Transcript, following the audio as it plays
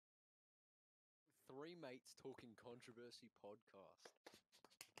Three Mates Talking Controversy podcast.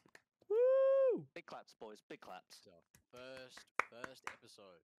 Woo! Big claps, boys. Big claps. So first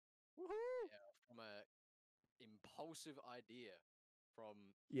episode. Woohoo! Yeah, from a impulsive idea from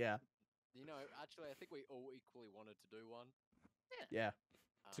Yeah, actually I think we all equally wanted to do one. yeah.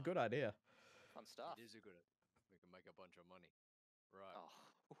 It's a good idea. Fun stuff. It is a good. We can make a bunch of money. Right. Oh,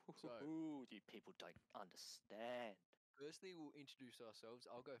 So- you people don't understand. Firstly, we'll introduce ourselves.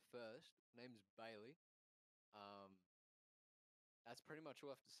 I'll go first. Name's Bailey. That's pretty much all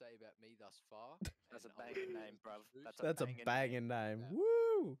I have to say about me thus far. That's and a I'll banging let you name, bruv. introduce. That's a banging banging name. Yeah.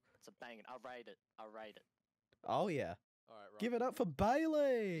 Woo! It's a banging. I rate it. I rate it. Oh yeah. All right, right. Give it up for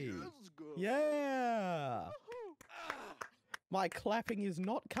Bailey. Let's go. Yeah. Ah! My clapping is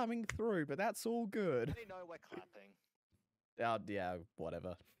not coming through, but that's all good. They know we're clapping. Yeah,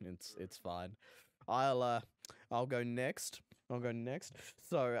 whatever. It's fine. I'll go next.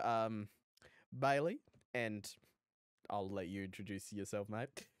 So, Bailey, and I'll let you introduce yourself, mate.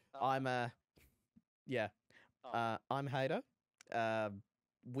 I'm yeah. Oh, I'm Hader.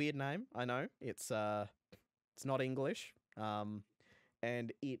 Weird name, I know. It's not English.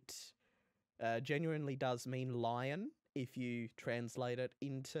 And it genuinely does mean lion if you translate it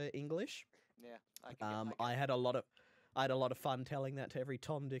into English. yeah. I can get, I had a lot of fun telling that to every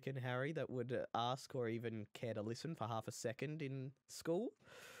Tom, Dick, and Harry that would ask or even care to listen for half a second in school.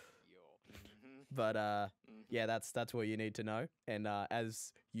 Yo. But yeah, that's what you need to know. And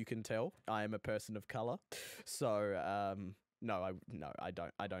as you can tell, I am a person of color. So no, I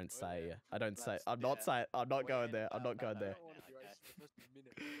don't say yeah. I don't say That's- I'm not yeah. saying I'm not Well, going there. I'm not going I there. don't want to Okay. waste the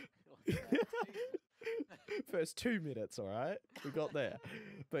first minute. First 2 minutes, all right, we got there.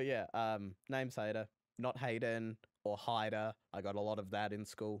 But yeah, name's Hader, not Hayden or Hyder. I got a lot of that in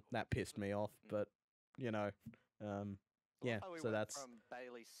school. That pissed me off. But you know, I love yeah. how we So went that's from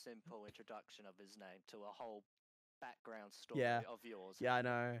Bailey's simple introduction of his name to a whole background story Yeah. of yours. yeah. I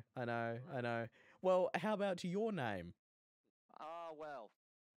know. Well, how about your name? Well,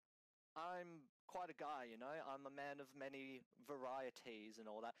 I'm quite a guy, you know. I'm a man of many varieties and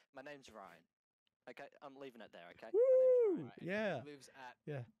all that. My name's Ryan. Okay, I'm leaving it there. Okay. My Woo! name's Ryan. And Yeah. He lives at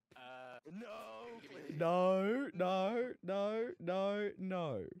Yeah. No, Give me please. No. No.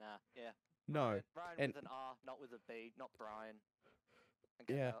 No. Nah, yeah. No. Ryan And- with an R, not with a B, not Brian. And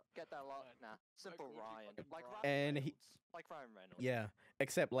Yeah. Get that a lot? Right. Nah, simple call you Ryan. fucking Like Brian. Ryan And he- Reynolds. Like Ryan Reynolds. Yeah.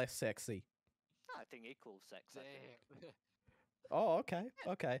 Except less sexy. I think equal sex. I think. Damn. Oh,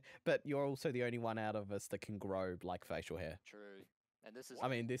 okay. But you're also the only one out of us that can grow like facial hair. True. And this is. I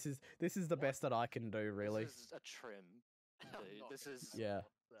mean, this is the What? best that I can do, really. This is a trim. I'm Dude, not this gonna is. say Yeah.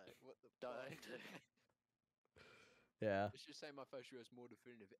 What the Don't. fuck? Yeah. Let's just say my facial hair is more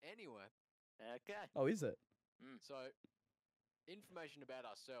definitive. Anyway, Okay. Oh, is it? so information about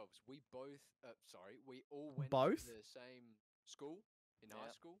ourselves. We all went Both? to the same school in high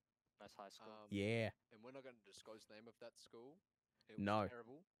Yep. school. Nice high school. Yeah, And we're not going to disclose the name of that school. It was No.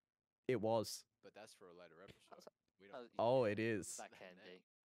 terrible, it was. but that's for a later episode. We Oh, don't. Oh, it is. that that can name. be.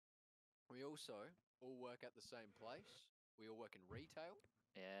 We also all work at the same place. We all work in retail.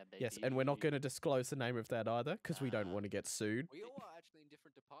 Yeah, baby. Yes, and we're not going to disclose the name of that either because we don't Nah. want to get sued. We all are actually in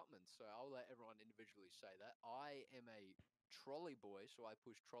different departments, so I'll let everyone individually say that. I am a trolley boy, so I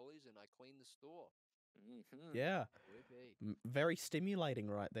push trolleys and I clean the store. Mhm. Yeah, Whippy. very stimulating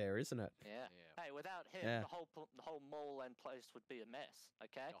right there, isn't it? Yeah. Yeah. Hey, without him, Yeah. the whole mall and place would be a mess.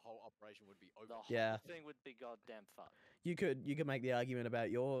 Okay. The whole operation would be over. The whole Yeah. thing would be goddamn fucked. You could make the argument about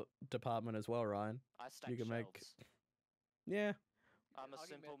your department as well, Ryan. I stack can make- shelves. Yeah, I'm a Argument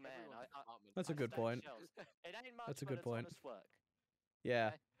simple man. everyone's I, department. That's a I good stack point. shelves. It ain't much, That's a but good it's point. honest work. yeah,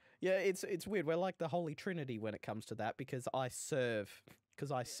 Okay. yeah. It's weird. We're like the Holy Trinity when it comes to that because I serve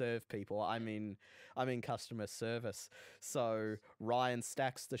people. I'm in customer service. So Ryan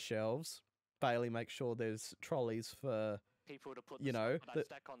stacks the shelves. Bailey makes sure there's trolleys for People to put You the know, stuff that I the-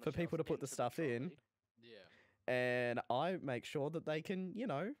 stack on the for people shelf to put the into stuff in. trolley. Yeah. and I make sure that they can,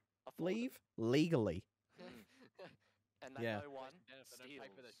 Afford it. leave legally. Mm. And that Yeah. no one And if they don't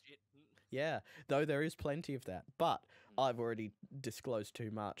pay for the steals. shit. Yeah, though there is plenty of that. But Mm. I've already disclosed too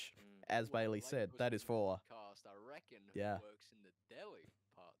much. Mm. As Well, Bailey like said, yours that in is the for. Podcast, I reckon Yeah. works in the deli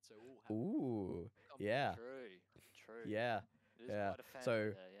part, so we'll have Ooh, company. yeah, True. yeah, It is yeah. quite a family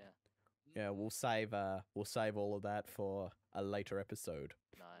So- there, yeah. yeah. We'll save all of that for a later episode.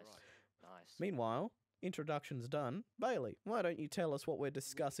 Nice. Right. Nice. Meanwhile, introduction's done. Bailey, why don't you tell us what we're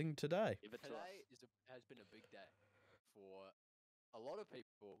discussing today? Give it to Today us. has been a big day for a lot of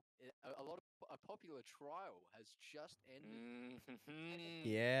people. A popular trial has just ended. Mhm.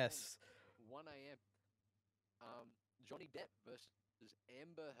 Yes. 1 a.m. Johnny Depp versus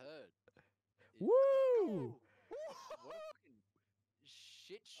Amber Heard. Woo! What a fucking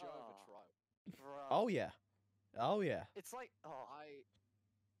shit show of a Oh. trial. Bruh. Oh yeah. Oh yeah. It's like, I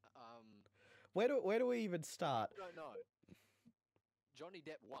Where do we even start? don't know. Johnny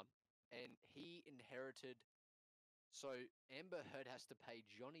Depp won, and he inherited. So Amber Heard has to pay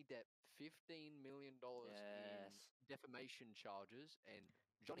Johnny Depp $15 million in yes. defamation charges, and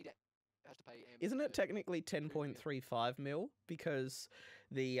Johnny Depp has to pay Amber Isn't it Heard technically 2 million. 10.35 mil because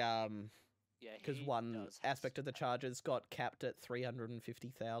the Yeah, because he one does have aspect of the to pay. charges got capped at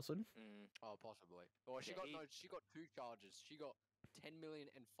 350,000? Mm, Oh, possibly. Or she Yeah, got he- she got 2 charges. She got 10 million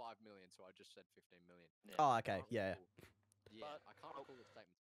and 5 million. So I just said 15 million. yeah. Oh, I okay. can't Yeah. recall- Yeah, But- I can't recall the statement.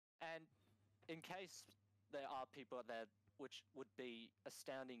 And in case there are people out there which would be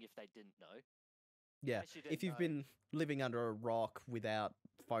astounding if they didn't know. Yeah. case you didn't If you've know- been living under a rock without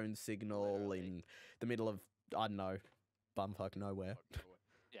phone signal Literally. in the middle of, I don't know, bumfuck nowhere. Fuck, no way.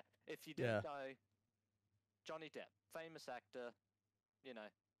 Yeah, if you didn't know, Johnny Depp, famous actor, you know,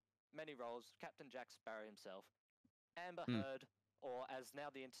 many roles, Captain Jack Sparrow himself, Amber Mm. Heard, or as now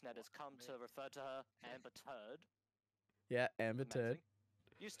the internet has come to refer to her, Amber Turd. Yeah, Amber Turd.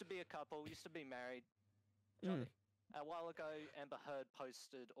 Amazing. Used to be a couple, used to be married. Mm. Johnny. A while ago, Amber Heard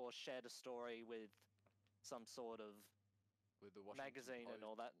posted or shared a story with some sort of With the Washington magazine and Post.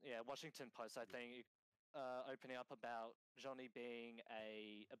 all that. Yeah, Washington Post, I think, opening up about Johnny being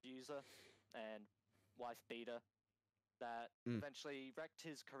a abuser and wife beater that Mm. eventually wrecked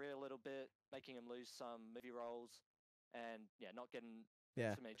his career a little bit, making him lose some movie roles and not getting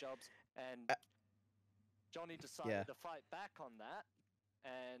Yeah. so many jobs. And Uh, Johnny decided yeah. to fight back on that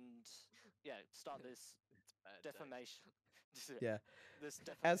and start this It's bad taste. defamation. Yeah. This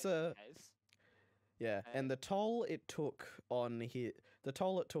defamation As a case. Yeah, and the toll it took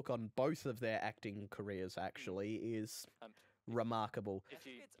on both of their acting careers actually is Um, remarkable. If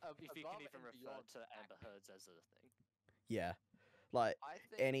you it's if you above can even and refer beyond to Amber Heard's as a thing. Yeah. Like I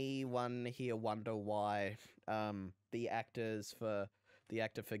think anyone here wonder why the actor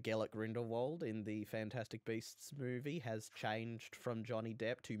for Gellert Grindelwald in the Fantastic Beasts movie has changed from Johnny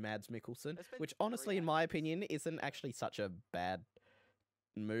Depp to Mads Mikkelsen, There's been which 3 honestly in my actors. opinion isn't actually such a bad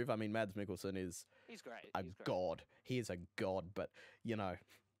move. I mean Mads Mikkelsen is He's great. a He's great. god. He is a god, but you know,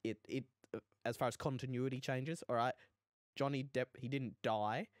 it as far as continuity changes, all right. Johnny Depp, he didn't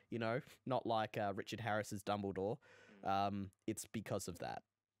die, you know, not like Richard Harris's Dumbledore. It's because of that.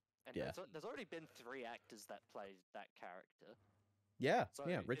 And yeah. there's already been 3 actors that played that character. Yeah, So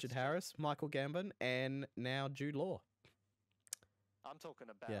yeah. it's Richard just- Harris, Michael Gambon, and now Jude Law. I'm talking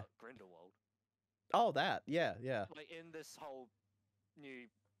about Grindelwald. Oh, that. Yeah, yeah. Like in this whole new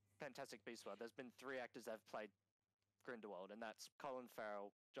Fantastic Beasts world, there's been 3 actors that have played Grindelwald, and that's Colin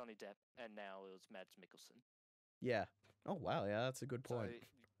Farrell, Johnny Depp, and now it was Mads Mikkelsen. Yeah. Oh, wow. Yeah, that's a good point. So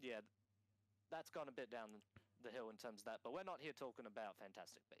yeah, that's gone a bit down the hill in terms of that. But we're not here talking about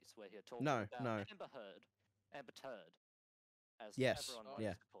Fantastic Beasts. We're here talking No, about no. Amber Heard, Amber Turd, as Yes, everyone Oh, likes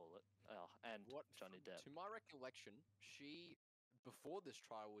yeah. to call it, and what Johnny Depp. to my recollection, she before this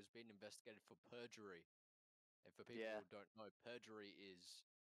trial was being investigated for perjury. And for people Yeah. who don't know, perjury is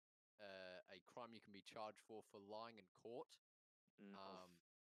a crime you can be charged for lying in court. Mm,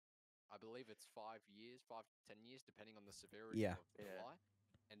 I believe it's 5 years, 5 to 10 years, depending on the severity Yeah. of the Yeah. lie.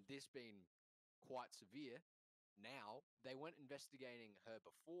 And this being quite severe, now they weren't investigating her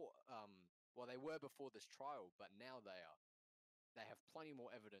before. Well, they were before this trial, but now they are. They have plenty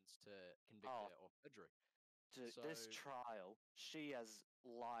more evidence to convict Oh. her of perjury. This So- trial, she has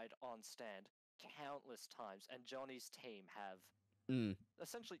lied on stand countless times, and Johnny's team have Mm.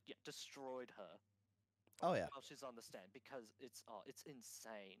 essentially destroyed her. Oh, yeah. While she's on the stand, because it's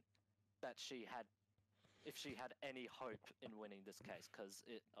insane that if she had any hope in winning this case, because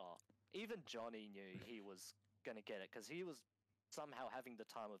even Johnny knew he was gonna get it, because he was somehow having the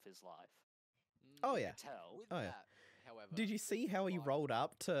time of his life. Oh, You yeah. could tell. With Oh, yeah. that, however, Did you see how he like- rolled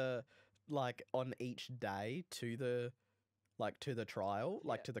up to, like, on each day to the trial,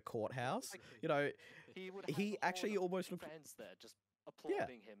 like Yeah. to the courthouse? Like, You know, He would. He have a actually horde of almost looked- fans there just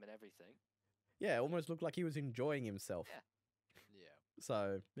applauding him and everything. yeah, it almost looked like he was enjoying himself. Yeah. yeah.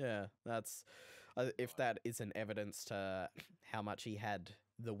 So yeah, that's if Right. that isn't evidence to how much he had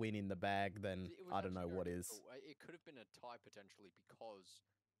the win in the bag, then It was I don't know actually what very is. difficult. It could have been a tie potentially because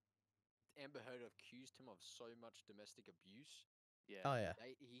Amber Heard accused him of so much domestic abuse. Yeah. Oh yeah,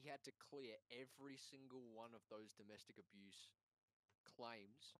 He had to clear every single one of those domestic abuse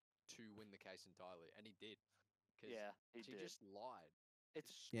claims to win the case entirely, and he did. 'Cause Yeah, he she did. just lied.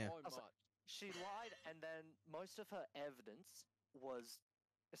 It's Yeah. so Also, much. She lied, and then most of her evidence was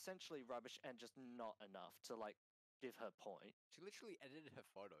essentially rubbish and just not enough to give her point. She literally edited her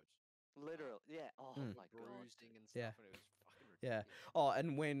photos. Literal, yeah. Oh Mm. my god. bruising and Yeah. stuff, and it was fucking Yeah. ridiculous. Oh,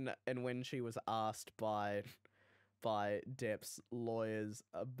 and when she was asked by Depp's lawyers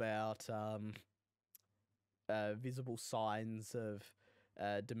about visible signs of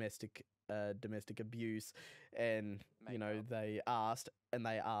domestic abuse, and Makeup. they asked,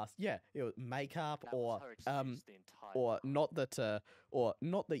 yeah, it was makeup, That or was her excuse the entire or time.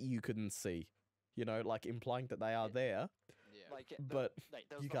 not that you couldn't see, like implying that they are Yeah. there, Yeah. Like, yeah, but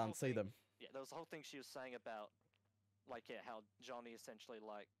there was you the whole can't see thing, them. Yeah, there was the whole thing she was saying about, like, yeah, how Johnny essentially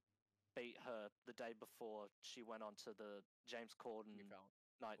like beat her the day before she went on to the James Corden You felt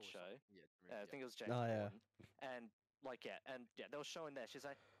night or show. something. Yeah. I think it was James Oh, yeah. Corden, and like, yeah, they were showing there. She's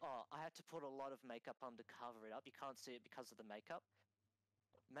like, "Oh, I had to put a lot of makeup on to cover it up. You can't see it because of the makeup.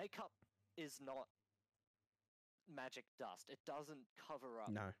 Makeup is not magic dust. It doesn't cover up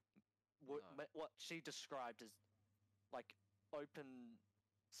No. No. what she described as like open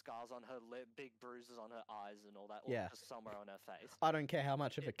scars on her lip, big bruises on her eyes, and all that, or Yeah. just somewhere on her face. I don't care how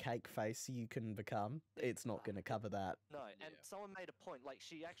much of a cake face you can become. It's not going to cover that. No, and Yeah. someone made a point. Like,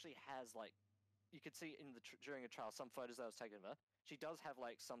 she actually has, like, you could see in the during a trial some photos that was taken of her. She does have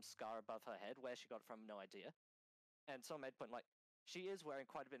like some scar above her head. Where she got it from, no idea. And someone made a point, like, she is wearing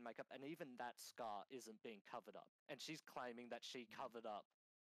quite a bit of makeup, and even that scar isn't being covered up. And she's claiming that she covered up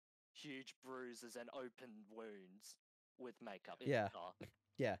huge bruises and open wounds with makeup. Yeah.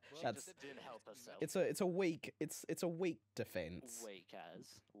 Yeah, Well, that's just didn't help herself. it's a weak defense. Weak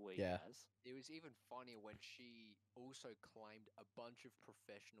as. It was even funnier when she also claimed a bunch of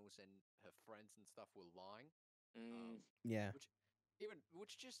professionals and her friends and stuff were lying. Yeah.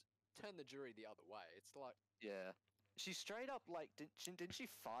 Which just turned the jury the other way. It's like, Yeah. She straight up, like, didn't she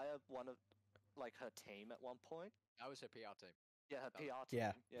fire one of, like, her team at one point? that was her PR team. Yeah, her That was- PR team.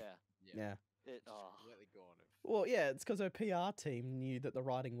 Yeah. Yeah. Yeah. It, Just oh, completely gone. Well, yeah, it's because her PR team knew that the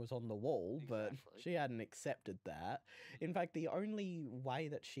writing was on the wall, but Exactly. she hadn't accepted that. In fact, the only way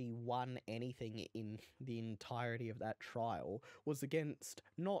that she won anything in the entirety of that trial was against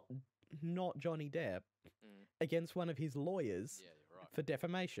not Johnny Depp, Mm. against one of his lawyers Yeah, you're right. for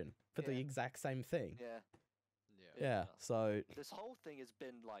defamation for the Yeah. exact same thing. yeah. Yeah. Yeah, so This whole thing has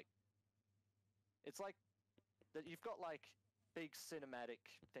been, like, it's like that you've got, like, big cinematic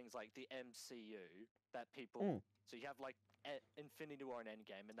things like the MCU that people. Mm. So you have, like, Infinity War and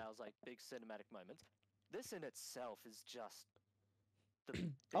Endgame, and that was, like, big cinematic moments. This in itself is just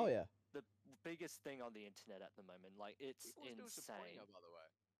the oh yeah. the biggest thing on the internet at the moment. Like, it's People are still supporting insane. her, by the way.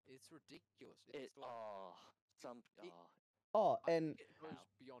 It's ridiculous. It It's like, some it- Oh, I and think it goes Wow.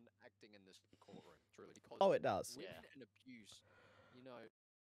 beyond acting in this courtroom, truly, because oh, it does. women Yeah. and abuse,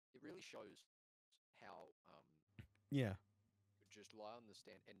 it really shows how Yeah. you could just lie on the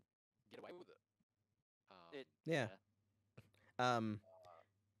stand and get away with it. It Yeah.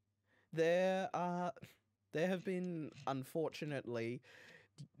 There have been, unfortunately,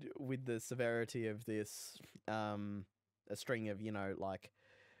 with the severity of this, a string of, like,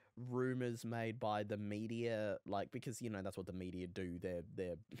 rumors made by the media, like, because, that's what the media do.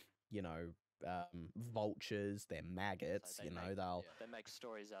 They're vultures, they're maggots, they make- they'll, They make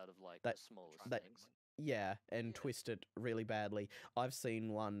stories out of, like, That- the smallest that- things. yeah, and Yeah. twist it really badly. I've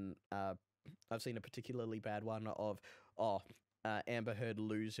seen one, I've seen a particularly bad one of, Amber Heard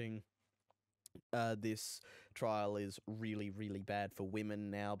losing. This trial is really, really bad for women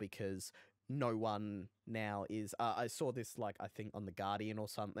now because no one now is. I saw this, like, I think on The Guardian or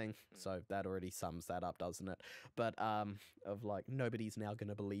something, so that already sums that up, doesn't it? But of, like, nobody's now going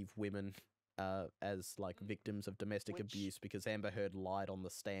to believe women as, like, victims of domestic Which- abuse because Amber Heard lied on the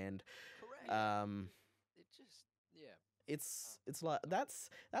stand. Correct. It just, yeah. It's like that's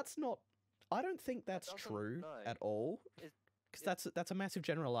not. I don't think that's doesn't- true no. at all. It- Because that's a massive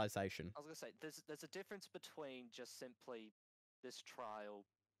generalization. I was gonna say there's a difference between just simply this trial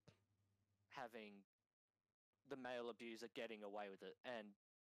having the male abuser getting away with it, and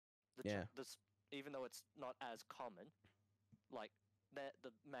Yeah. this, even though it's not as common, like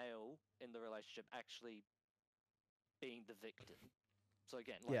the male in the relationship actually being the victim. So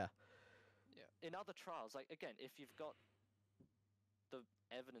again, like, Yeah. in other trials, like, again, if you've got the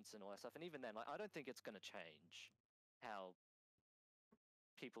evidence and all that stuff, and even then, like, I don't think it's going to change how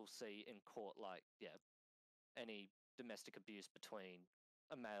people see in court, like, any domestic abuse between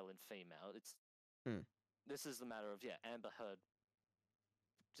a male and female. It's This is the matter of Amber Heard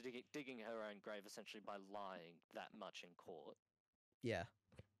digging her own grave essentially by lying that much in court, Yeah.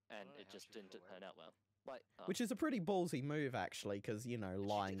 and don't know it how just she didn't got away turn with out well. Like, Which is a pretty ballsy move, actually, because,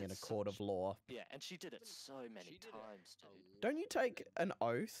 lying did in it a court of law. yeah, and she did it so many She did it times, a dude. Don't you lot. take an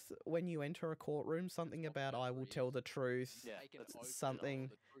oath when you enter a courtroom? Something what about I will whatever it tell is. the truth. Yeah, Take an that's oath to tell something-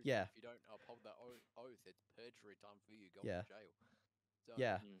 the truth. Yeah. If you don't uphold that oath, it's perjury time for you. Go Yeah. to jail. So,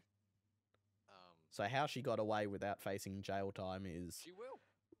 Yeah. So yeah, how she got away without facing jail time is she will.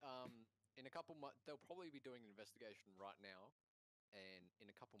 In a couple months, they'll probably be doing an investigation right now, and in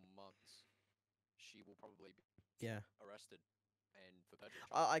a couple months, she will probably be yeah. arrested and for perjury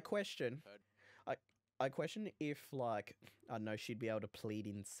I charges. question. Per- I question if like I don't know she'd be able to plead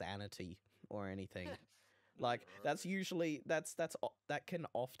insanity or anything. Like that's usually that can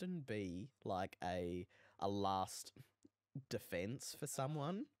often be like a last defense for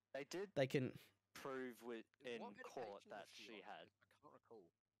someone. They did They can prove in What court medication that was she she on? had. I can't recall.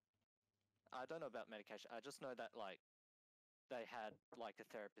 I don't know about medication. I just know that like they had like a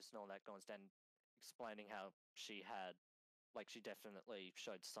therapist and all that going down explaining how she had like she definitely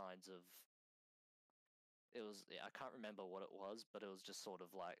showed signs of it was I can't remember what it was, but it was just sort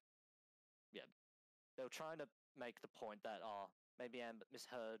of like yeah, they were trying to make the point that maybe Miss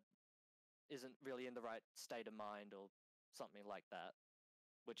Heard isn't really in the right state of mind or something like that,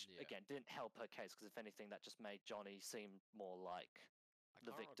 which Yeah. again didn't help her case because if anything that just made Johnny seem more like I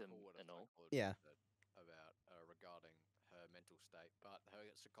the can't victim recall what a and all. psychologist Yeah. said about regarding her mental state, but her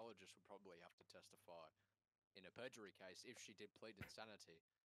psychologist would probably have to testify in a perjury case if she did plead insanity,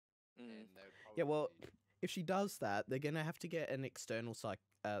 and they would yeah. Well, probably if she does that, they're gonna have to get an external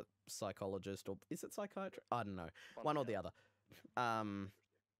psychologist or is it psychiatrist? I don't know. One or the other.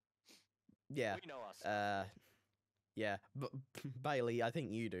 Yeah. We know our stuff. Yeah. But Bailey, I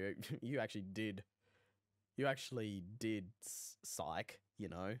think you do. You actually did. You actually did psych. You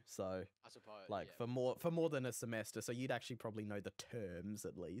know, so I suppose like yeah, for more than a semester, so you'd actually probably know the terms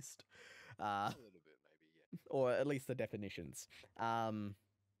at least, a little bit maybe yeah. or at least the definitions.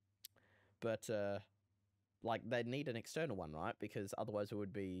 But like they'd need an external one, right? Because otherwise it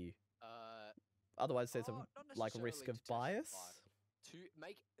would be Uh, otherwise there's a not like risk necessarily of to testify. bias. To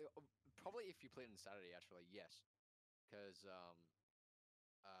make probably if you plead insanity, actually yes, because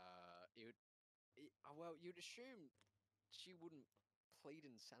it would. Well, you'd assume she wouldn't plead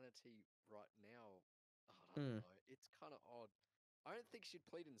insanity right now. I don't Mm, know. It's kind of odd. I don't think she'd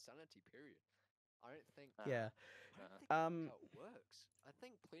plead insanity. Period. I don't think. yeah. I don't think that's Um. how it works. I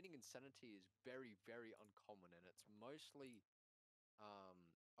think pleading insanity is very, very uncommon, and it's mostly,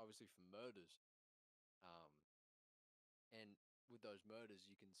 obviously for murders. Um, and with those murders,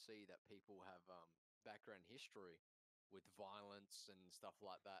 you can see that people have background history with violence and stuff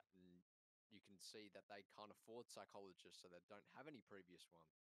like that, and you can see that they can't afford psychologists, so they don't have any previous one.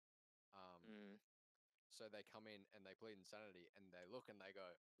 Um, so they come in and they plead insanity, and they look and they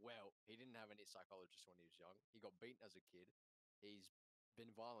go, "Well, he didn't have any psychologists when he was young. He got beaten as a kid. He's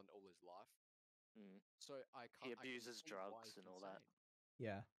been violent all his life. So I He can't. I can abuses see why drugs it's and all that. insane."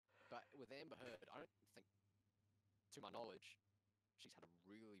 Yeah. But with Amber Heard, I don't think, to my knowledge, she's had a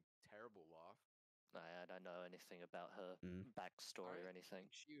really terrible life. I don't know anything about her Mm, backstory I or don't anything.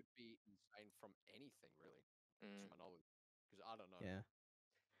 think she would be insane from anything really, to my knowledge, because I don't know. yeah.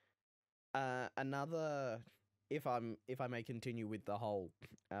 Another, if I may continue with the whole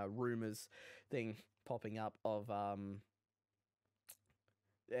rumors thing popping up of and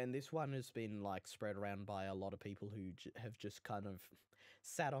this one has been like spread around by a lot of people who have just kind of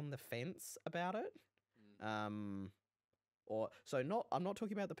sat on the fence about it. Mm. Or so not. I'm not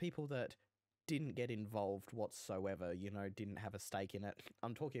talking about the people that didn't get involved whatsoever. You know, didn't have a stake in it.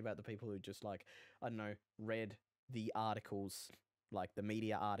 I'm talking about the people who just like I don't know, read the articles, like the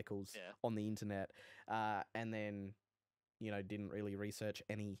media articles Yeah. on the internet, and then you know didn't really research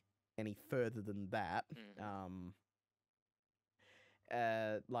any further than that.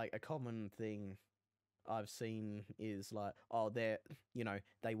 Like a common thing I've seen is like, oh, you know,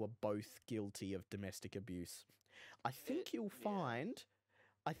 they were both guilty of domestic abuse. I think you'll find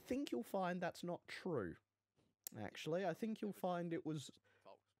that's not true. Actually, I think you'll find it was.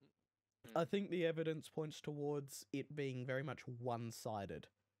 False. I think the evidence points towards it being very much one-sided.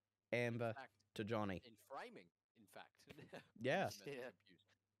 Amber Fact, to Johnny. in framing, in fact, Yeah. domestic Yeah. abuse.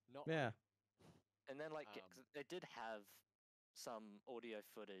 Not Yeah. And then like 'cause they did have some audio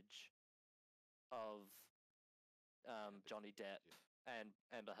footage of Johnny Depp and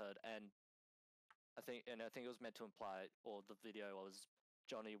Amber Heard, and I think it was meant to imply, or the video was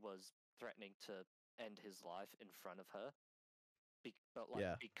Johnny was threatening to end his life in front of her, but like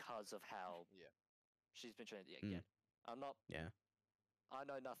Yeah. because of how yeah. she's been treated. Again, I'm not. Yeah. I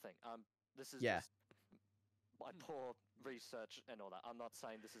know nothing. This is Yeah. just my poor research and all that. I'm not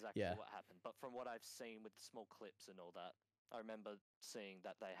saying this is actually Yeah. what happened, but from what I've seen with the small clips and all that, I remember seeing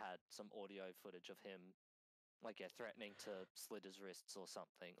that they had some audio footage of him, like threatening to slit his wrists or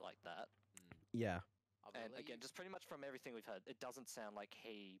something like that. Yeah. I And again, just pretty much from everything we've heard, it doesn't sound like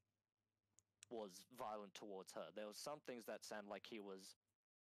he was violent towards her. There was some things that sound like he was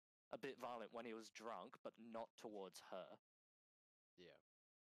a bit violent when he was drunk, but not towards her. Yeah.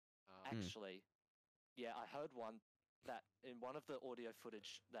 Actually, yeah, I heard one that in one of the audio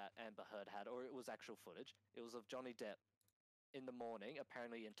footage that Amber Heard had, or it was actual footage, it was of Johnny Depp in the morning,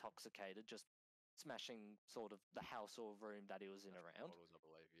 apparently intoxicated, just smashing sort of the house or room that he was in around. Bottles, I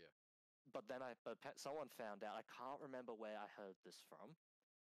believe, yeah. But then someone found out, I can't remember where I heard this from,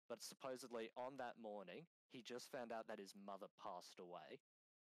 but supposedly on that morning, he just found out that his mother passed away.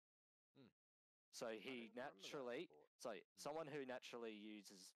 So he naturally, someone who naturally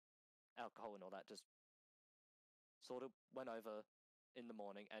uses alcohol and all that just sort of went over in the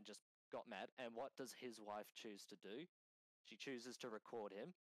morning and just got mad. And what does his wife choose to do? She chooses to record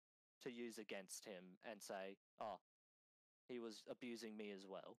him to use against him and say, oh, he was abusing me as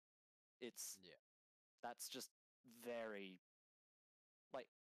well. That's just very, like,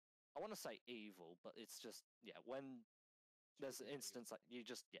 I want to say evil, but it's just, when there's an instance like you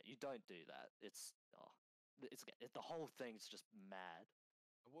don't do that. It's the whole thing's just mad.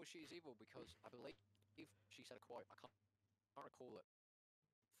 Well, she's evil because I believe she said a quote. I can't recall it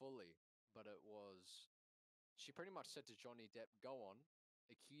fully, but it was she pretty much said to Johnny Depp, "Go on,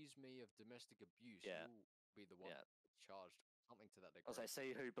 accuse me of domestic abuse. Yeah. You'll be the one charged." Something to that degree. As I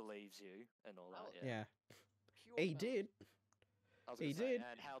see who believes you and all that. Yeah. Pure He malice. did. I was He gonna say, did.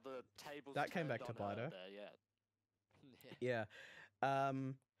 and how the tables That came turned back to on bite her. There, Yeah.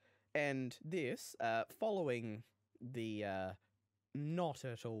 And this, following the not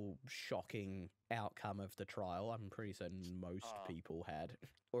at all shocking outcome of the trial, I'm pretty certain most people had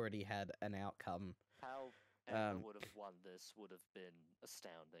already had an outcome. How Amber would have won this would have been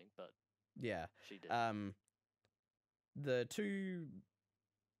astounding, but yeah, she did. The two,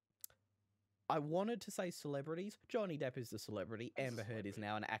 I wanted to say celebrities. Johnny Depp is the celebrity. Amber Heard is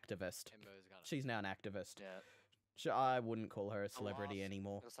now an activist. She's now an activist. Yeah. I wouldn't call her a celebrity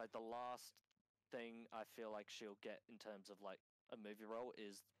anymore. It's like the last thing I feel like she'll get in terms of like a movie role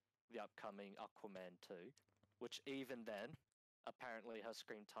is the upcoming Aquaman 2, which even then, apparently her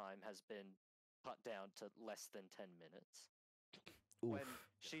screen time has been cut down to less than 10 minutes. Oof. When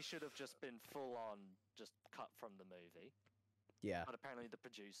she should have just been full on, just cut from the movie. Yeah. But apparently the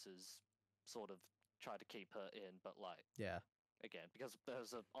producers sort of tried to keep her in, but like, yeah. Again, because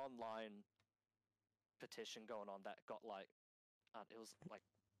there's an online petition going on that got like, it was like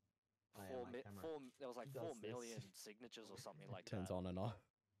 4 million signatures or something like Turns that. on and off.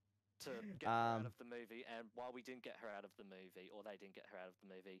 To get her out of the movie, and while we didn't get her out of the movie, or they didn't get her out of the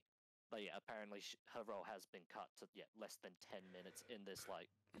movie, but yeah, apparently her role has been cut to less than 10 minutes in this like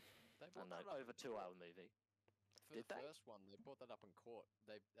over 2-hour movie. For the first one, they brought that up in court.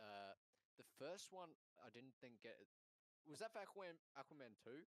 The first one I didn't think was that for Aquaman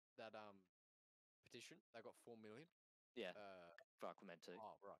 2 that petition they got 4 million. Yeah, for Aquaman 2.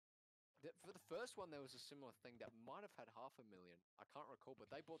 Oh right. For the first one, there was a similar thing that might have had 500,000. I can't recall, but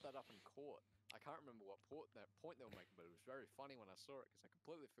they brought that up in court. I can't remember what point they were making, but it was very funny when I saw it because I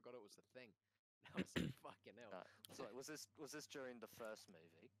completely forgot it was the thing. And I was like, "Fucking hell!" So was this during the first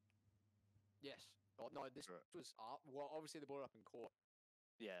movie? Yes. Oh, no, this was well. Obviously, they brought it up in court.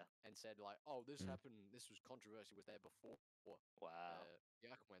 Yeah. And said like, "Oh, this happened. This was controversy. Was there before?" Wow. The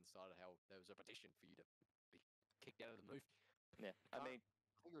Aquaman started. How there was a petition for you to be kicked out of the movie. Yeah. I mean,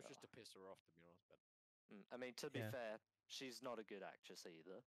 I think it was just to piss her off, to be honest. But I mean, to be fair, she's not a good actress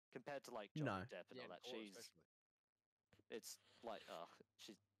either, compared to like Johnny Depp and all that. It's like,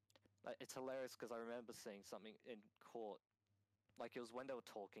 it's hilarious because I remember seeing something in court, like it was when they were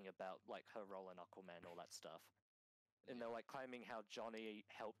talking about like her role in Aquaman, all that stuff, and they're like claiming how Johnny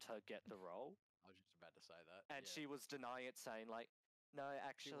helped her get the role. I was just about to say that, and she was denying it, saying like, "No,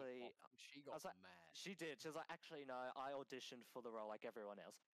 actually." She got mad. She did. She was like, "Actually, no, I auditioned for the role like everyone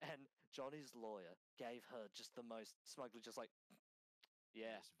else." And Johnny's lawyer gave her just the most smugly, just like,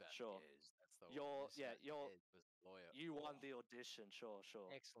 "Yeah, sure. That's the you won lawyer. the audition, sure."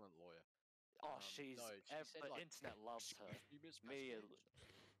 Excellent lawyer. Oh, she said, the internet loves her. Me, I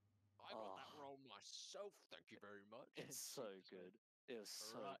got that role myself. Thank you very much. It's so good. It was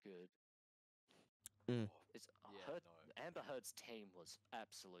so good. Amber Heard's team was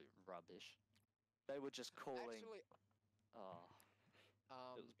absolute rubbish. They were just calling. Actually,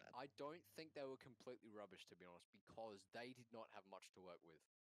 it was bad. I don't think they were completely rubbish, to be honest, because they did not have much to work with.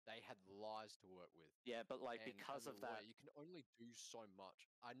 They had lies to work with. Yeah, but like because of that, you can only do so much.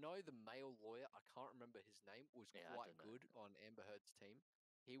 I know the male lawyer, I can't remember his name, was quite good on Amber Heard's team.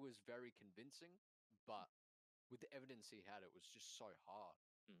 He was very convincing, but with the evidence he had, it was just so hard.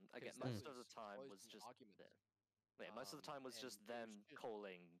 Again, 'Cause that most of the was time closed was in just argument. most of the time was just And it was them just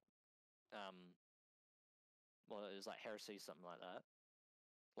calling, well, it was like heresy, something like that.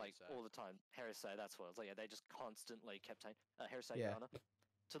 Like Hearsay. all the time, heresy. That's what it was. Like, yeah, they just constantly kept saying heresy, Yeah. Your Honor,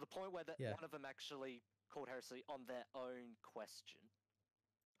 to the point where Yeah. one of them actually called heresy on their own question.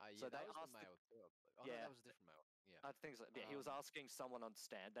 Yeah, So that they was the asked the- male too. Oh, no, yeah. that was a different male. Yeah. I think so. Yeah, he was Um, asking someone on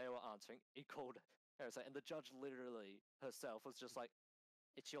stand. They were answering. He called heresy, and the judge literally herself was just like,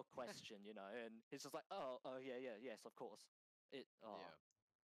 "It's your question, you know." And he's just like, "Oh, yeah, yes, of course." Yeah.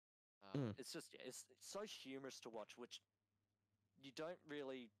 It's just it's so humorous to watch, which you don't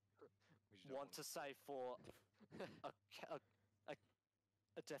really We just don't want to say for a, ca-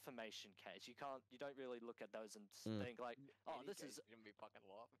 a defamation case. You don't really look at those and think like, oh, this is. gonna be fucking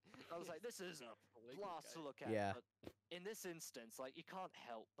laughing. I was like, this is a legal blast to case. look at. Yeah. But in this instance, like, you can't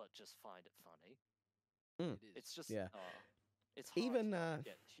help but just find it funny. Mm. It is. It's just Yeah. it's hard Even, to not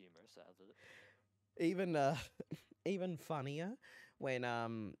get humorous out of it. Even even funnier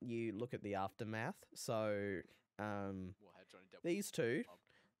when you look at the aftermath. So Well, how Johnny Depp these two,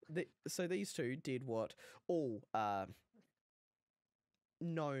 these two did what all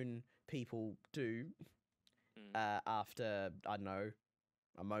known people do after, I don't know,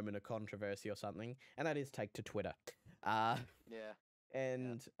 a moment of controversy or something, and that is take to Twitter. Yeah.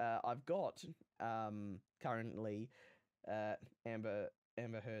 And I've got currently Amber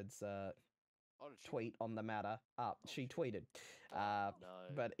Heard's tweet on the matter up. She tweeted, no.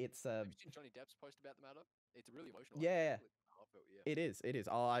 but it's Have you seen Johnny Depp's post about the matter? It's really emotional. Yeah. Heartfelt, yeah. It is. It is.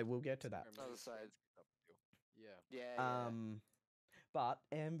 Oh, I will get to that. Yeah. Yeah. But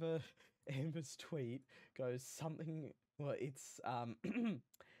Amber's tweet goes something. Well, it's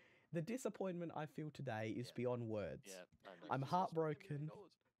the disappointment I feel today is beyond words. Yeah. I know. I'm heartbroken.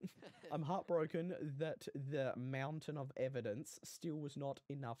 I'm heartbroken that the mountain of evidence still was not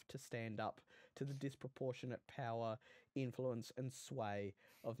enough to stand up to the disproportionate power, influence, and sway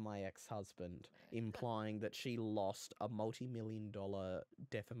of my ex-husband, implying that she lost a multi-million-dollar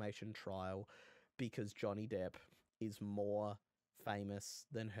defamation trial because Johnny Depp is more famous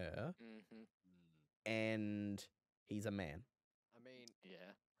than her, and he's a man. I mean,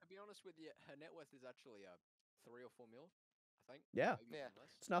 yeah. To be honest with you, her net worth is actually 3 or 4 mil, I think. Yeah. Maybe even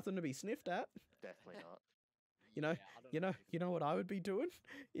less. It's nothing to be sniffed at. Definitely not. You know what I would be doing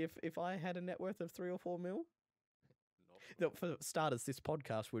if I had a net worth of 3 or 4 mil? For starters, this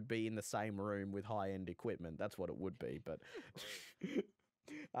podcast would be in the same room with high-end equipment. That's what it would be. But,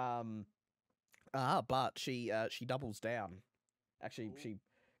 but she doubles down. Actually, she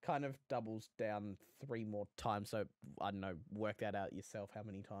kind of doubles down 3 more times. So I don't know. Work that out yourself. How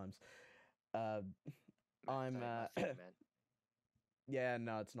many times? I'm. Yeah,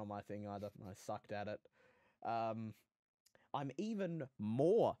 no, it's not my thing either. I sucked at it. I'm even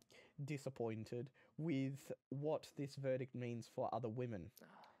more disappointed with what this verdict means for other women.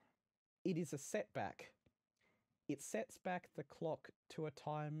 It is a setback. It sets back the clock to a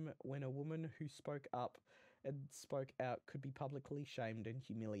time when a woman who spoke up and spoke out could be publicly shamed and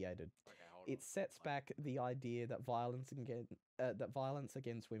humiliated. It sets back the idea that violence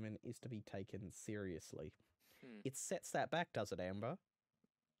against women is to be taken seriously. It sets that back, does it, Amber?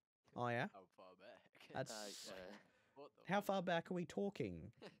 Oh yeah. How far back? That's what how far back are we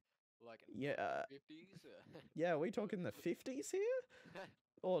talking? Like in 50s? Yeah, are we talking the 50s here?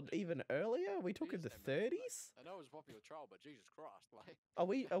 Or even earlier? Are we talking the 30s? I know it was a popular trial, but Jesus Christ, like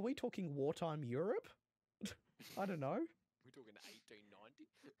Are we talking wartime Europe? I don't know. We're talking 1890?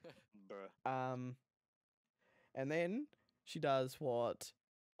 Bruh. And then she does what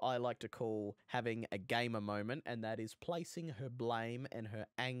I like to call having a gamer moment, and that is placing her blame and her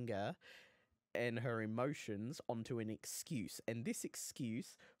anger and her emotions onto an excuse. And this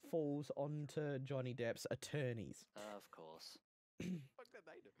excuse falls onto Johnny Depp's attorneys. Of course. Fuck that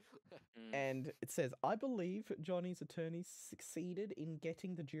they do. And it says, I believe Johnny's attorneys succeeded in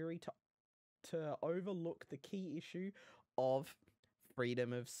getting the jury to overlook the key issue of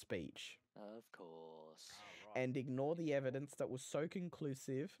freedom of speech. Of course. And ignore the evidence that was so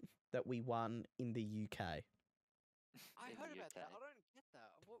conclusive that we won in the UK. I heard about that. I don't get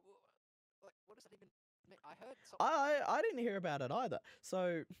that. What does that even mean? I heard something. I didn't hear about it either.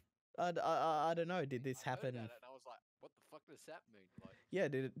 So I don't know. Did this happen? And I was like, what the fuck does that mean? Like, yeah,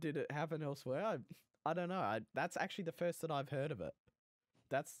 did it happen elsewhere? I don't know. That's actually the first that I've heard of it.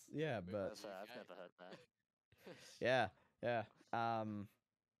 That's but I've never heard that. yeah.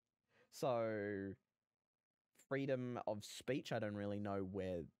 So freedom of speech, I don't really know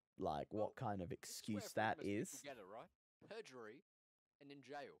what kind of excuse that is. Get it right? Perjury and in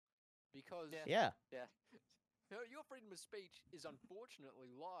jail. Because Yeah. Your freedom of speech is unfortunately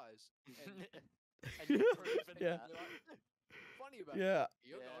lies, and And you've proven Yeah. that. you're like, funny about Yeah.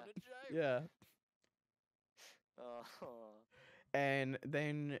 you're Yeah. going to jail. Yeah. Oh. And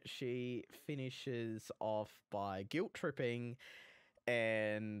then she finishes off by guilt tripping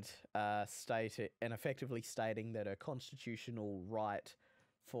and effectively stating that her constitutional right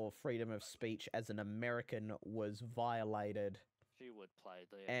for freedom of speech as an American was violated, She would play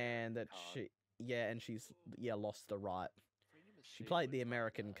the and that American she's lost the right. Freedom of She She played would the play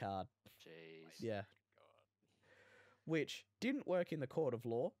American that. card, Jeez. yeah, God. which didn't work in the court of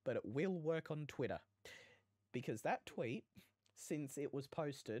law, but it will work on Twitter. Because that tweet, since it was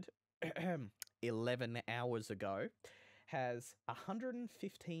posted 11 hours ago, has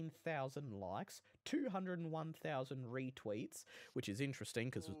 115,000 likes, 201,000 retweets, which is interesting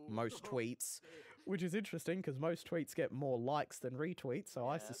because most tweets get more likes than retweets. So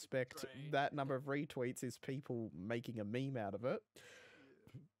I Yeah, suspect strange. that number of retweets is people making a meme out of it.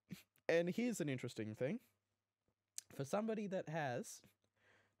 And here's an interesting thing. For somebody that has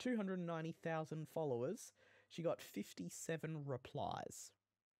 290,000 followers, she got 57 replies.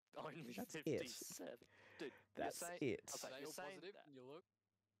 only That's it. 57. Dude, That's you're saying, it. I was like, They you're all saying positive that. when you look.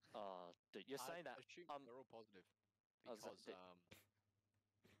 Dude, you're saying that. I assume they're all positive I was like, because dude,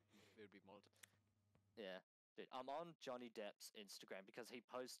 it would be monitored. yeah. Dude, I'm on Johnny Depp's Instagram because he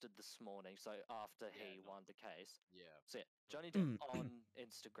posted this morning. So after he Yeah, no. won the case, Yeah. so yeah, Johnny Depp Mm. on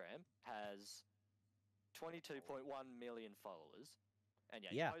Instagram has 22.1 million followers, and yeah,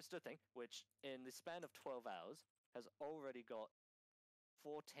 he Yeah. posted a thing which, in the span of 12 hours, has already got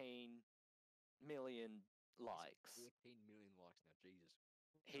 14 million likes. 14 million likes now. Jesus.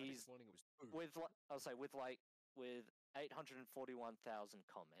 He's This morning it was 2. with I'll say with 841,000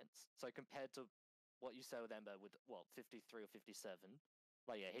 comments. So compared to what you say with Ember with 53 or 57,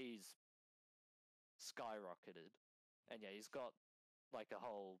 like yeah, he's skyrocketed, and yeah, he's got like a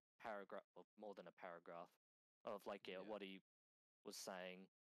whole paragraph, or more than a paragraph, of like Yeah. what he was saying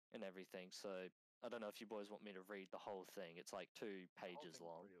and everything. So I don't know if you boys want me to read the whole thing. It's like 2 The whole pages thing's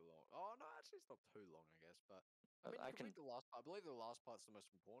long. pretty long. Oh no, actually it's not too long, I guess. But I mean, I you can can read the last part. I believe the last part's the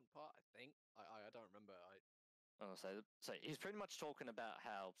most important part. I think. I don't remember. So he's pretty much talking about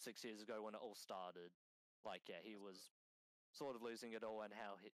how 6 years ago when it all started, like yeah, he That's was sort of losing it all and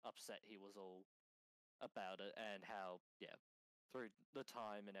how upset he was all about it, and how yeah, through the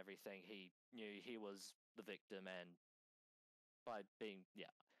time and everything, he knew he was the victim, and by being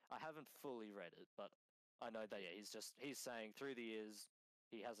I haven't fully read it, but I know that yeah, he's saying through the years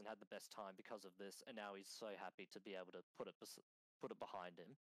he hasn't had the best time because of this, and now he's so happy to be able to put it behind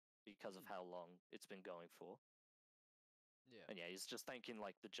him because of how long it's been going for. Yeah. And yeah, he's just thanking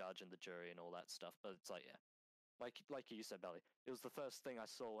like the judge and the jury and all that stuff. But it's like, yeah, like you said, Belly, it was the first thing I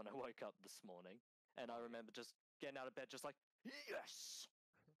saw when I woke up this morning, and I remember just getting out of bed, just like yes,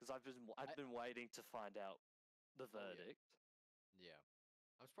 because I've been waiting to find out the Oh, yeah. verdict. Yeah.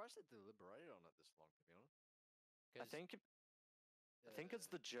 I'm surprised they deliberated on it this long, to be honest. I think it's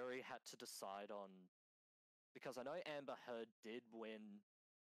the jury had to decide on, because I know Amber Heard did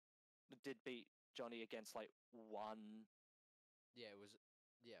beat Johnny against like one Yeah, it was.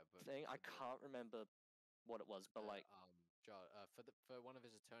 Yeah, but thing. I for the- can't remember what it was, but like for one of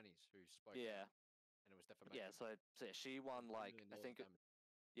his attorneys who spoke yeah. out, and it was defamation. Yeah, so yeah, she won $1 like million I think damage.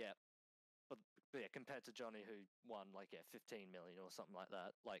 yeah, but yeah, compared to Johnny who won like 15 million or something like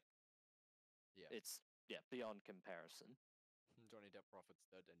that, like Yeah. it's beyond comparison. Johnny Depp profits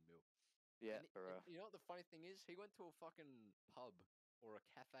 13 mil. Yeah, And bro. you know what the funny thing is? He went to a fucking pub or a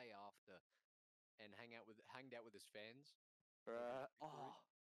cafe after and hanged out with his fans. Bruh. People Oh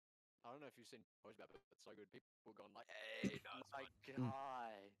I don't know if you've seen posts about it, but it's so good. People were going like, "Hey, nice my one.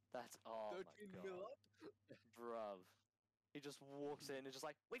 guy, that's oh my 13 mil god, up." bruv. He just walks in and just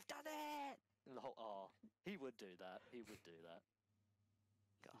like, we've done it, and the whole he would do that. He would do that.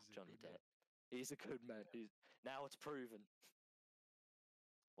 God, He's a Johnny good man. Depp. He's a good man. Now it's proven.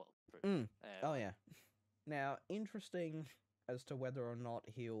 Well, proven. Oh yeah. Now, interesting as to whether or not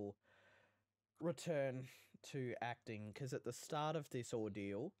he'll return to acting, because at the start of this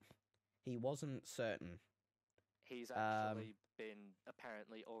ordeal, he wasn't certain. He's actually been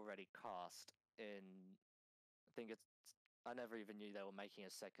apparently already cast in. I think it's. I never even knew they were making a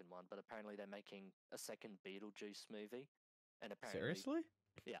second one, but apparently they're making a second Beetlejuice movie, and apparently, Seriously?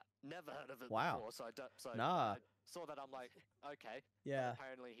 yeah, never heard of it Wow. before. So I don't. So Nah. I saw that, I'm like, okay. Yeah. But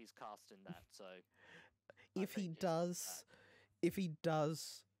apparently he's cast in that. So If he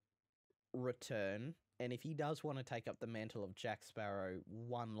does return, and if he does want to take up the mantle of Jack Sparrow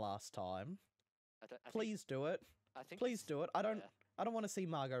one last time, I think please do it. I think Please it's- do it. I don't I don't want to see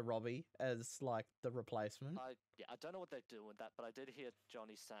Margot Robbie as like the replacement. I don't know what they're doing with that, but I did hear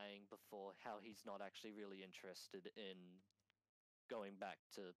Johnny saying before how he's not actually really interested in going back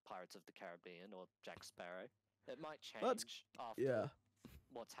to Pirates of the Caribbean or Jack Sparrow. It might That's- change after yeah.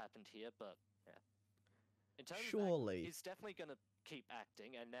 what's happened here, but yeah. In terms of Surely. he's definitely going to keep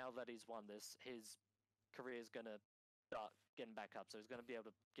acting, and now that he's won this, his career is going to start getting back up, so he's going to be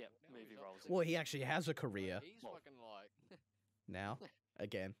able to get Now movie he's up roles. there. Well, he actually has a career He's Well- fucking like. now.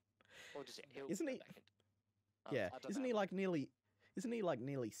 Again. Or just, he'll Isn't go he- back into- Yeah. I don't Isn't know. he like nearly? Isn't he like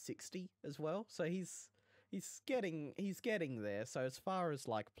nearly 60 as well? So he's getting there. So as far as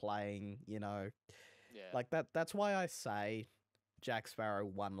like playing, you know, Yeah. like that's why I say Jack Sparrow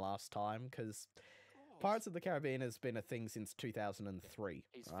won last time, because Pirates of the Caribbean has been a thing since 2003.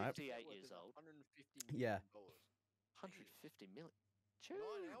 He's right? 58 years old. Yeah. 150 million. 9 Choo.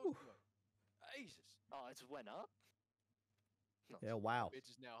 hours ago. Jesus. Oh, it's went up? Not Yeah. Wow. Bitch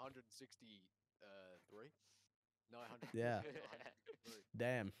is now 163. 900. Yeah. 963.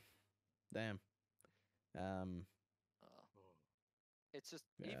 Damn. Oh. Oh. It's just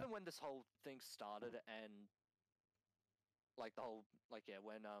Yeah. even when this whole thing started and like the whole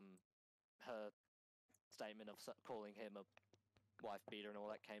when her statement of calling him a wife beater and all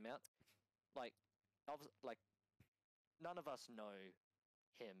that came out, like none of us know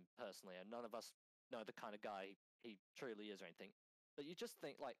him personally, and none of us know the kind of guy he truly is or anything. But you just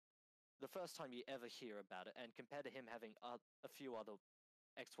think like the first time you ever hear about it, and compared to him having a few other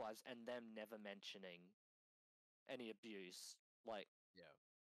ex-wives and them never mentioning any abuse, like Yeah.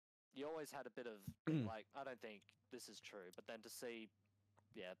 you always had a bit of like, I don't think this is true. But then to see,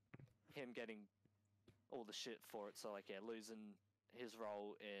 him getting all the shit for it, so like losing his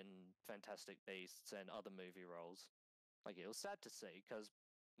role in Fantastic Beasts and other movie roles, like it was sad to see because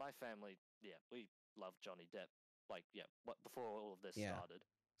my family, we love Johnny Depp. Like before all of this Yeah. started.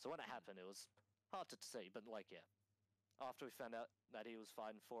 So when it happened, it was hard to see. But like after we found out that he was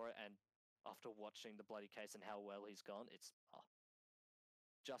fighting for it, and after watching the bloody case and how well he's gone, it's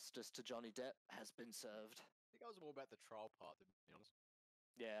justice to Johnny Depp has been served. I think I was more about the trial part, to be honest.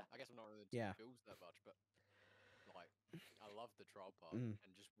 Yeah. I guess I'm not really into Yeah. bills that much, but like, I love the trial part Mm.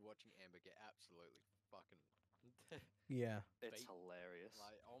 and just watching Amber get absolutely fucking. Yeah. It's Beat. hilarious.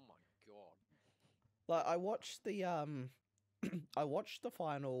 Like, oh my god. Like I watched the I watched the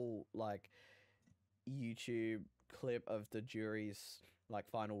final like YouTube clip of the jury's like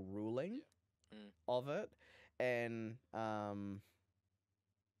final ruling Yeah. Mm. of it, and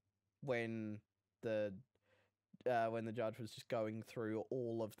when the judge was just going through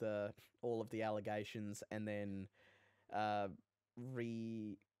all of the allegations and then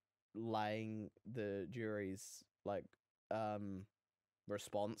relaying the jury's like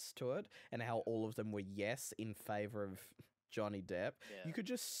response to it, and how all of them were yes in favor of Johnny Depp. Yeah. You could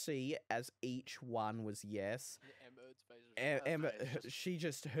just see as each one was yes, Amber's face was Her Emma, face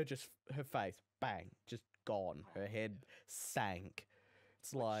her face, bang, just gone. Her Oh, head yeah. sank.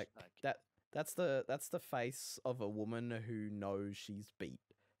 It's Which, like that's the face of a woman who knows she's beat,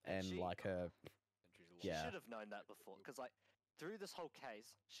 And and she- like her. and she's She Yeah. should have known that before, because like through this whole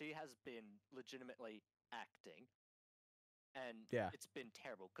case, she has been legitimately acting, and Yeah. it's been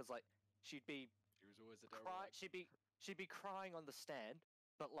terrible. Because like she'd be She was always a terrible actor. she'd be crying on the stand,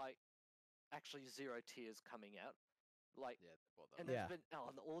 but like actually zero tears coming out. Like, Yeah, what and the there's Yeah. been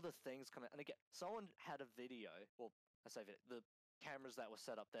and all the things coming out. And again, someone had a video. Well, I say video. The cameras that were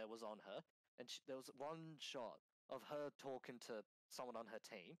set up there was on her, and there was one shot of her talking to someone on her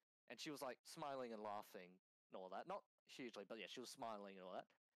team, and she was like smiling and laughing and all that. Not hugely, but yeah, she was smiling and all that.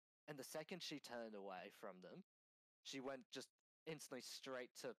 And the second she turned away from them, she went just instantly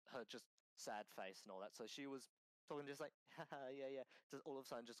straight to her just sad face and all that. So she was talking just like, haha, yeah. Just all of a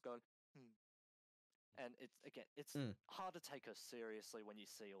sudden just going, hmm. And it's Mm. hard to take her seriously when you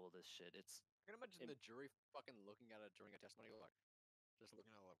see all this shit. It's I can imagine Im- the jury fucking looking at her during a testimony, like, just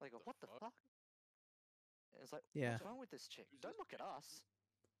looking at her like, like, what the fuck? And it's like, Yeah. what's wrong with this chick? Who's Don't this look at chick? us.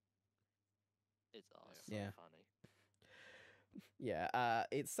 It's Yeah. so Yeah. funny. Yeah,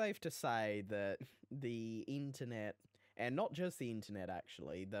 it's safe to say that the internet, and not just the internet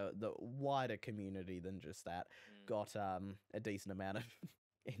actually, the wider community than just that, Mm. got a decent amount of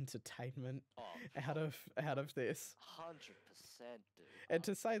entertainment Oh, out of this. 100%, dude. And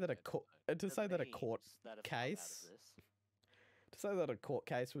to say that a Yeah, court and to The say that a court memes that have come out of case this. to say that a court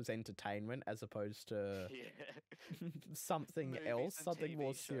case was entertainment as opposed to Yeah. something Movies else, and something TV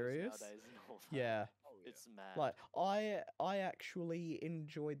more shows serious. nowadays and all that. Yeah. Oh, yeah. It's mad. Like I actually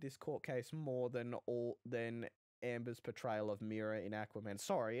enjoyed this court case more than Amber's portrayal of Mira in Aquaman.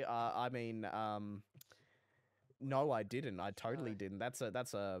 Sorry, I mean No, I didn't. I totally No. didn't. That's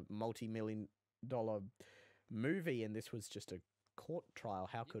a multi-million-dollar movie, and this was just a court trial.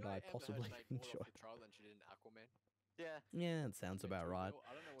 How could I possibly made more enjoy? off the trial than she did in Aquaman? Yeah. Yeah, it sounds She made about 2 right. mil.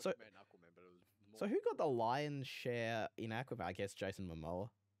 I don't know what So- she made in Aquaman, but it was more. So who got the lion's share in Aquaman? I guess Jason Momoa.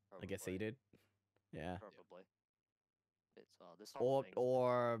 I guess he Probably. did. Yeah. Probably. It's this whole thing's-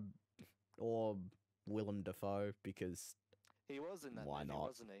 Or Willem Dafoe, because he was in that why movie, not?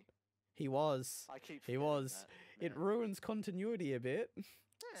 wasn't he? he was. I keep He forgetting was. that, It man. ruins continuity a bit, Yeah.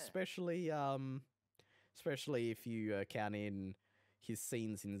 especially if you count in his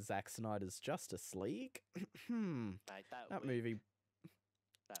scenes in Zack Snyder's Justice League. Mate, That movie,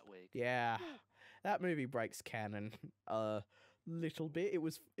 That week. yeah, that movie breaks canon a little bit. It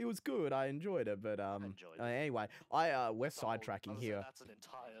was good. I enjoyed it, but enjoyed it. anyway, we're sidetracking here. That's an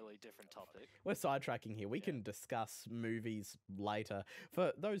entirely different topic. We're sidetracking here. We Yeah. can discuss movies later.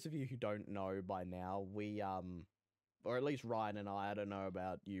 For those of you who don't know by now, we or at least Ryan and I don't know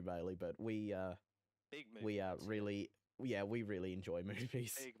about you, Bailey, but we Big movie. we nerds, really we really enjoy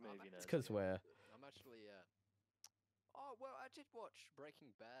movies. big I'm movie. actually- It's because we're I'm actually. Oh well, I did watch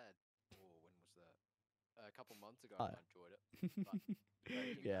Breaking Bad. Oh, when was that? A couple months ago. Oh. I enjoyed it.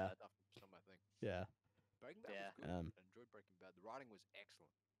 Breaking Yeah. Bad, that's not my thing. yeah. Breaking Bad Yeah. was good. Um, I enjoyed Breaking Bad. The writing was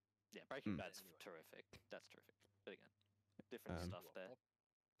excellent. Yeah, Breaking Mm. Bad's Anyway. terrific. That's terrific. But again, different stuff What, there. what?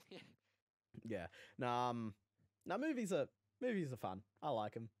 Yeah. No, movies are fun. I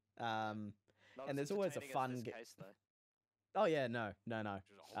like them. Not And as there's always a entertaining as fun this ge- case, though. Oh yeah, no. Which is a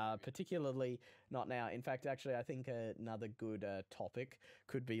whole movie. Particularly not now. In fact, actually, I think another good topic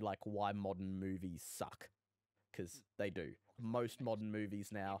could be like why modern movies suck, because they do. Most modern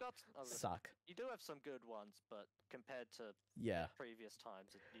movies now suck. You do have some good ones, but compared to Yeah, previous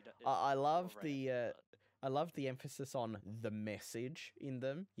times, you don't. I it's love more the rare, I love the emphasis on the message in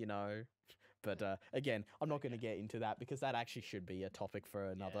them. You know, but again, I'm not going to get into that because that actually should be a topic for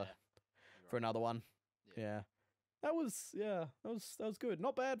but- another yeah. for another one. Yeah. Yeah. That was good.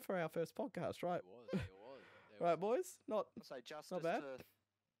 Not bad for our first podcast, right? It was. It was. It Right, was. boys? Not So justice bad. to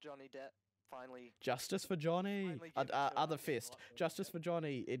Johnny Depp finally. justice for Johnny. Finally give it to Other us. fist. Like, Justice for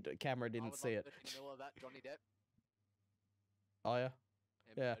Johnny. Camera I didn't would see love it. 13 mil of that, Johnny Depp. Oh yeah.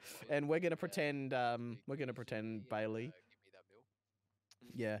 Yeah, and we're gonna pretend. We're gonna pretend Bailey. Give me that bill.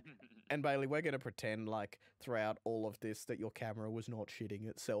 Yeah. And Bailey, we're gonna pretend like throughout all of this that your camera was not shitting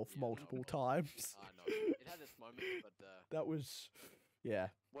itself Yeah, no, it multiple wasn't. times. I know. It had its moments, but That was, yeah.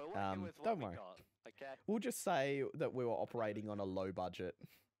 We're working with what don't we worry. got, okay? We'll just say that we were operating on a low budget.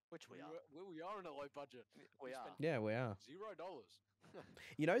 Which we are. we are on a low budget. We are. spent Yeah, we are. $0.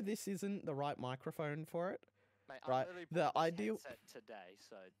 You know, this isn't the right microphone for it. Mate, Right, I literally the bought this ideal- headset today,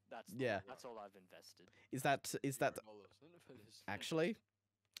 so that's Yeah. that's all I've invested. Is that $0 for this. actually?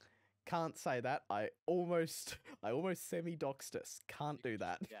 Can't say that. I almost semi-doxed us. Can't do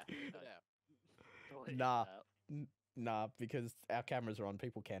that. Yeah. Yeah. Totally Nah. get that. Nah, because our cameras are on.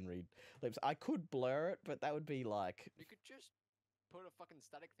 People can read lips. I could blur it, but that would be like, You could just put a fucking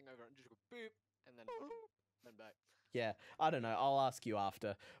static thing over it and just go boop, and then then back. yeah. I don't know. I'll ask you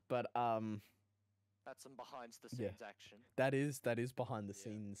after. But That's some behind the Yeah. scenes action. that is behind the Yeah.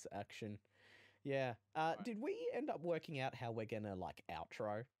 scenes action. Yeah. Right. Did we end up working out how we're gonna like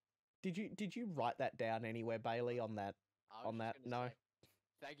outro? Did you write that down anywhere, Bailey, on that? I was On just that, gonna no. say,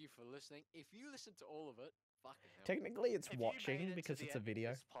 thank you for listening. If you listen to all of it, fucking hell. Technically, it's If you made watching it to because the it's a end of video.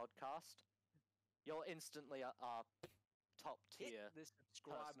 This podcast, you're instantly our top tier Hit the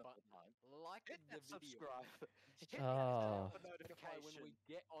subscribe person of button. the time. Like Hit the that video. subscribe. Hit that Oh. For notify when we notification.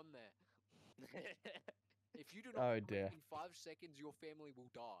 get on there. If you do Oh, not comment dear. in 5 seconds, your family will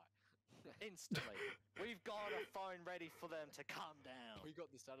die. Instantly. We've got a phone ready for them to calm down. We got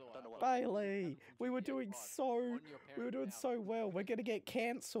the satellite. Don't know up. what- Bailey, we were doing so On your we were parents' doing house. so well. We're gonna get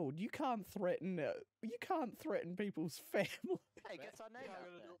cancelled. You can't threaten people's family. Hey, gets our name Yeah, I out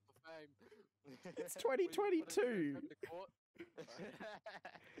gotta there. do it for fame. It's We put it to 2022. come to court.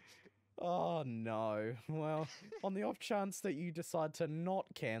 Oh no. Well, on the off chance that you decide to not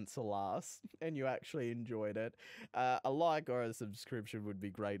cancel us and you actually enjoyed it, a like or a subscription would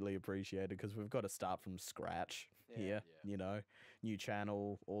be greatly appreciated because we've got to start from scratch here. Yeah. You know, new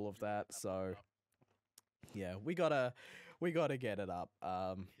channel, all of We'll that. get So up. yeah, we gotta get it up.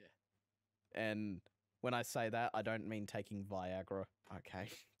 And when I say that, I don't mean taking Viagra. Okay.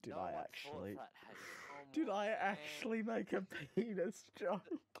 Did No I one thought actually? that had- Did Come I on, man. actually make a penis joke?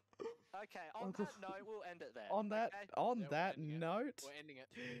 Okay, on that note, we'll end it there. On that okay? Yeah, we're that ending it. note, We're ending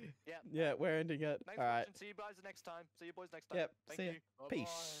it. Yeah. yeah, we're ending it. Thanks All for right. watching. See you guys next time. See you boys next time. Yep. Thank See ya. you.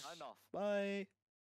 Peace. Sign off. Bye.